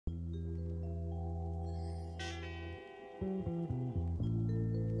Take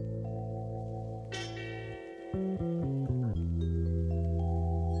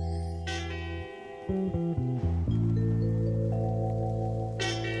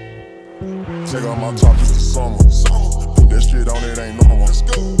out my top just the summer. Put that shit on, it ain't normal.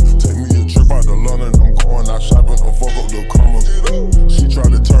 Take me a trip out to London, I'm going out shopping, don't fuck up the commas. She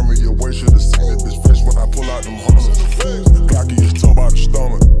tried to turn me away, should've seen that bitch face when I pull out them hunters. Glocky is toe by the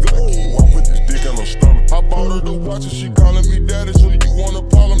stomach. Walk with this dick in her stomach. I bought her the watch and she calling me daddy. So you want a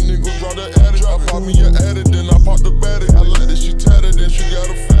problem, nigga, draw the addict. I pop me an addict, then I pop the batty. I like that she tatted, then she got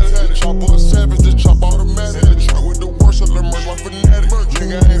a fatty. The chopper a savage, the chop automatic. The truck with the worst, I learn merch like fanatic.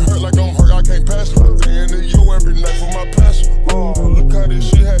 Nigga ain't hurt like I'm hurt, I can't pass it. Day in the U every night for my passion. Oh, look how this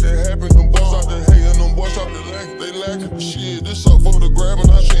shit had to happen. Them boys out there hating, them boys out there lacking. They lacking. Shit, this up for the grab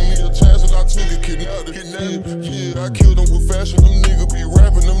and I seen me a chance and I took it, kidnapped it. Yeah, I killed them with fashion. Them niggas be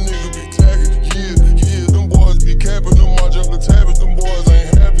rapping, them niggas be tagging. Yeah, them boys be capping. Them modular tabbing, them boys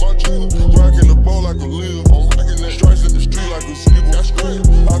ain't happy. Rocking the bowl like a lil. I'm rocking that stripes in the street like a seagull.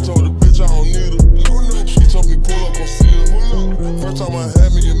 I told the bitch I don't need her. She told me pull up on seal. First time I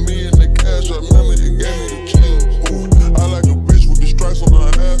had me a million in cash, I remember it gave me the kill. I like a bitch with the stripes on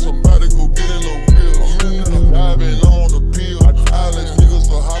her ass. I'm about to go get in the real. I'm in the diving, I'm on the pill. Islands niggas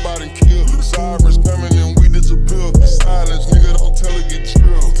so high about and kill. Sirens coming and we disappear. Silence, nigga, don't tell her get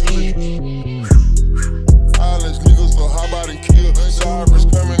chill. Islands niggas so high about and kill. Sirens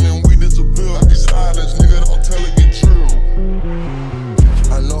coming and we disappear. Silence, nigga, don't tell her get chill.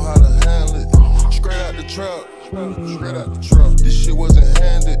 I know how to handle it. Straight out the trap. Straight out the trap. This shit wasn't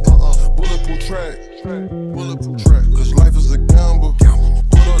handed. Bulletproof track. Bulletproof track. Cause life is a gamble.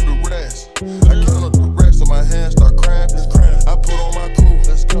 Put up the rest. I count up the rest so my hands start cramping. I put on my crew.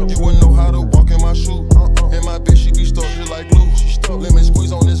 You wouldn't know how to walk in my shoe. And my bitch, she be stuck just like glue. Lemon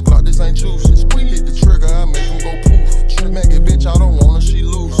squeeze on this Glock, this ain't juice. Hit the trigger, I make them go poof. Make it, bitch, I don't want her, she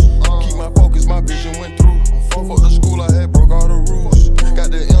loose. Keep my focus, my vision went through. Fuck the school, I had broke all the rules.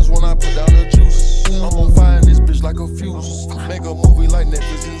 Got the M's when I put down the juice. I'm gon' find this bitch like a fuse. Make a movie like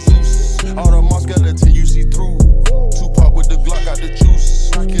Netflix and Zeus. All the moss skeleton you see through. Tupac with the Glock, got the juice.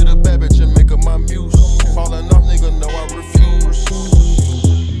 Get a bad bitch and make her my muse. Falling off, nigga, no, I refuse.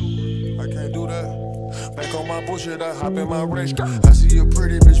 I can't do that. Back on my bullshit, I hop in my race. I see a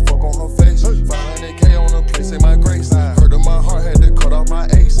pretty bitch, fuck on her face. 500K on the place, say my grace. Hurt of my heart, had to cut off my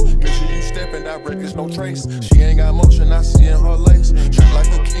ace. Make sure you steppin', that record's no trace. She ain't got motion, I see in her lace. Treat like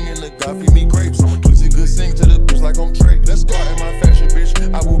a king in the God, feed me grapes. Pussy good, sing to the bitch like I'm Drake. Let's go in my fashion, bitch.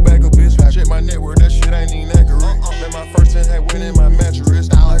 I